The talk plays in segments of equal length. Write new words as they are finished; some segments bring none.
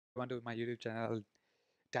everyone to my YouTube channel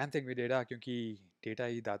Dancing with Data क्योंकि data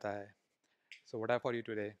ही दाता है. So what I have for you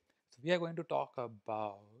today? So we are going to talk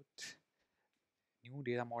about new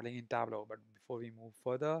data modeling in Tableau. But before we move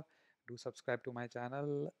further, do subscribe to my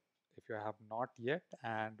channel if you have not yet,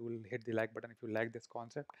 and do hit the like button if you like this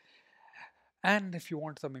concept. And if you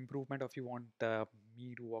want some improvement, or if you want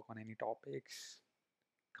me to work on any topics,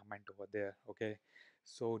 comment over there. Okay.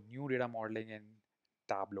 So new data modeling in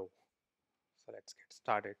Tableau. So let's get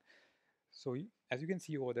started. So as you can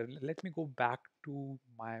see over there, let me go back to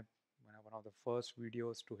my one of the first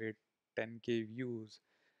videos to hit 10K views.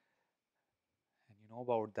 And you know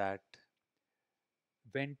about that,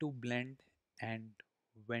 when to blend and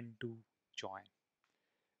when to join.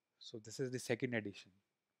 So this is the second edition.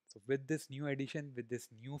 So with this new edition, with this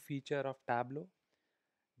new feature of Tableau,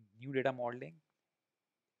 new data modeling,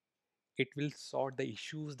 it will sort the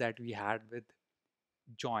issues that we had with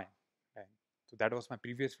join. Right? So that was my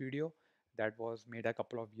previous video that was made a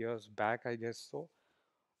couple of years back, I guess so.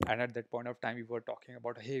 And at that point of time, we were talking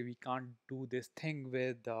about, hey, we can't do this thing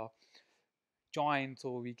with join,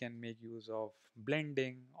 so we can make use of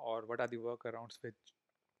blending, or what are the workarounds with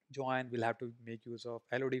join? We'll have to make use of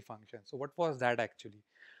LOD functions. So what was that actually?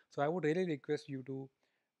 So I would really request you to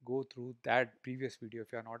go through that previous video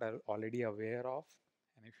if you are not already aware of,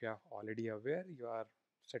 and if you are already aware, you are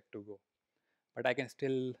set to go. But I can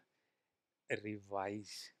still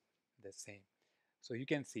revise the same. So you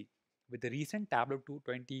can see with the recent Tableau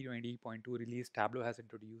 2020.2 release, Tableau has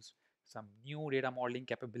introduced some new data modeling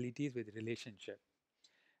capabilities with relationship.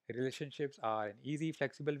 Relationships are an easy,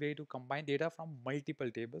 flexible way to combine data from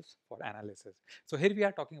multiple tables for analysis. So here we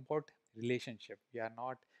are talking about relationship. We are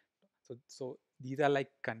not, so these are like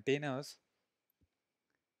containers.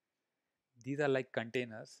 These are like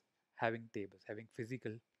containers having tables, having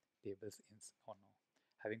physical tables in, or no,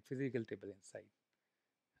 having physical table inside.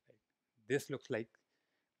 Right? This looks like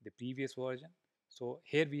the previous version. So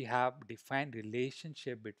here we have defined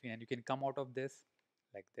relationship between, and you can come out of this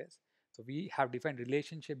like this. So we have defined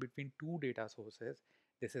relationship between two data sources.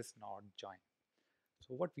 This is not join.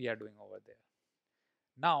 So what we are doing over there?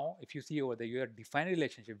 Now, if you see over there, you are defining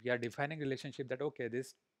relationship. We are defining relationship that, okay,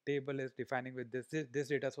 this table is defining with this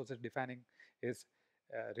data source is defining is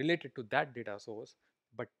related to that data source.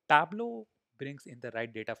 But Tableau brings in the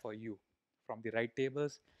right data for you from the right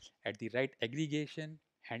tables at the right aggregation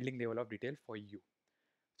handling level of detail for you.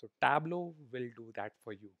 So Tableau will do that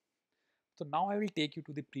for you. So now I will take you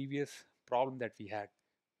to the previous problem that we had,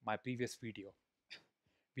 my previous video.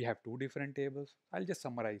 We have two different tables. I'll just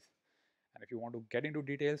summarize. And if you want to get into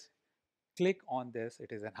details, click on this.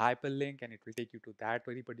 It is a hyperlink and it will take you to that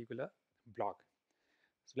very particular blog.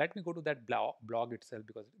 So let me go to that blog itself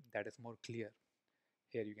because that is more clear.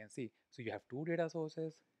 Here you can see. So you have two data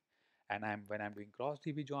sources, and when I'm doing cross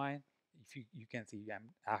DB join, if you can see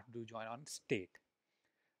I have to join on state.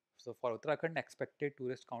 So for Uttarakhand, expected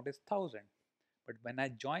tourist count is 1,000. But when I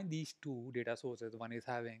join these two data sources, one is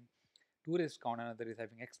having tourist count, another is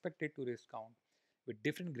having expected tourist count with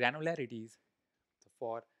different granularities. So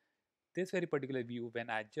for this very particular view, when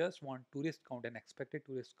I just want tourist count and expected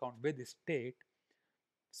tourist count with the state,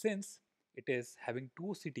 since it is having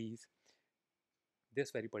two cities,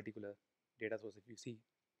 this very particular data source, if you see,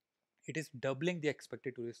 it is doubling the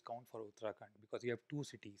expected tourist count for Uttarakhand because you have two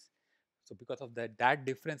cities. So because of that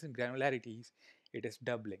difference in granularities, it is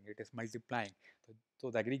doubling, it is multiplying. So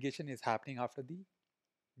the aggregation is happening after the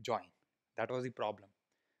join. That was the problem.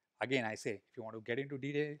 Again, I say, if you want to get into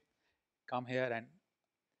detail, come here and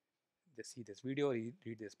just see this video,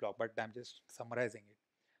 read this blog, but I'm just summarizing it.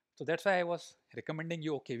 So that's why I was recommending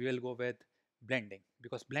you, okay, we will go with blending,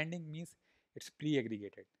 because blending means it's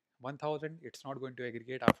pre-aggregated. 1000, it's not going to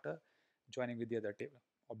aggregate after joining with the other table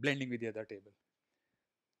or blending with the other table.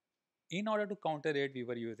 In order to counter it, we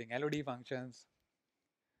were using LOD functions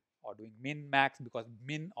or doing min max, because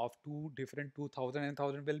min of two different 2000 and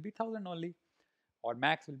 1000 will be 1000 only, or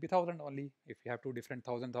max will be 1000 only if you have two different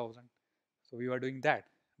 1000. So we were doing that.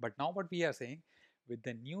 But now what we are saying, with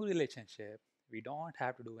the new relationship, we don't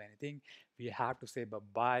have to do anything. We have to say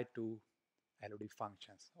bye-bye to LOD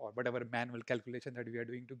functions or whatever manual calculation that we are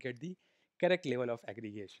doing to get the correct level of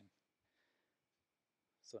aggregation.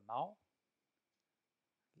 So now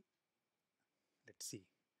let's see.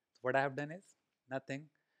 So what I have done is nothing.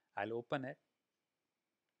 I'll open it.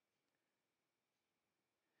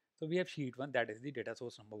 So we have sheet 1, that is the data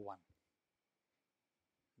source number 1.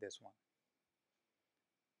 This one.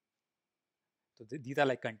 So these are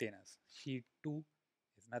like containers. Sheet 2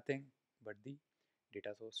 is nothing but the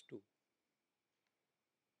data source 2.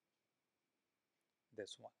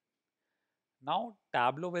 This one. Now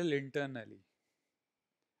Tableau will internally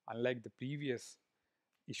unlike the previous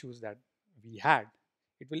issues that we had,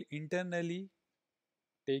 it will internally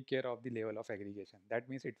take care of the level of aggregation. That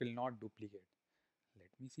means it will not duplicate. Let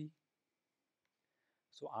me see.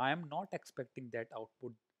 So I am not expecting that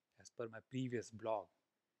output as per my previous blog,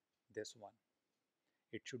 this one.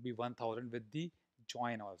 It should be 1000 with the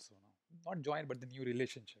join also. No? Not join, but the new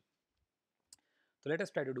relationship. So let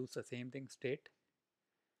us try to do the same thing. State,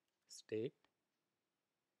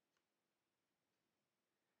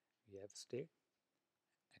 we have state,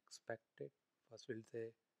 expected. First we'll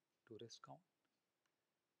say tourist count,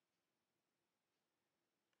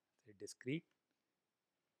 say discrete.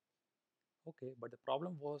 Okay, but the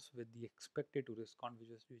problem was with the expected tourist count,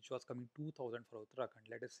 which was coming 2000 for Uttarakhand.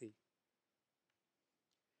 Let us see.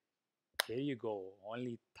 Here you go,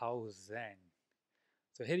 only 1000.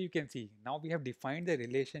 So here you can see, now we have defined the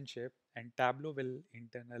relationship and Tableau will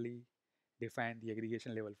internally define the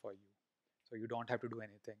aggregation level for you. So you don't have to do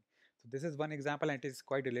anything. So this is one example and it is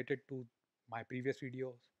quite related to my previous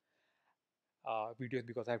videos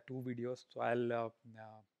because I have two videos. So I'll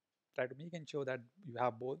try to make and show that you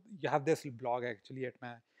have both. You have this blog actually at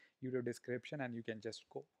my YouTube description and you can just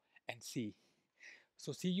go and see.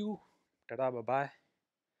 So see you. Tada, bye bye.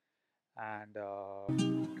 And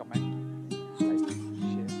comment, like,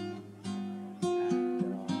 share.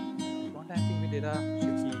 And want anything with data,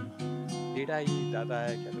 क्योंकि data ही दादा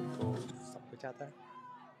है क्या तुमको सब कुछ आता है.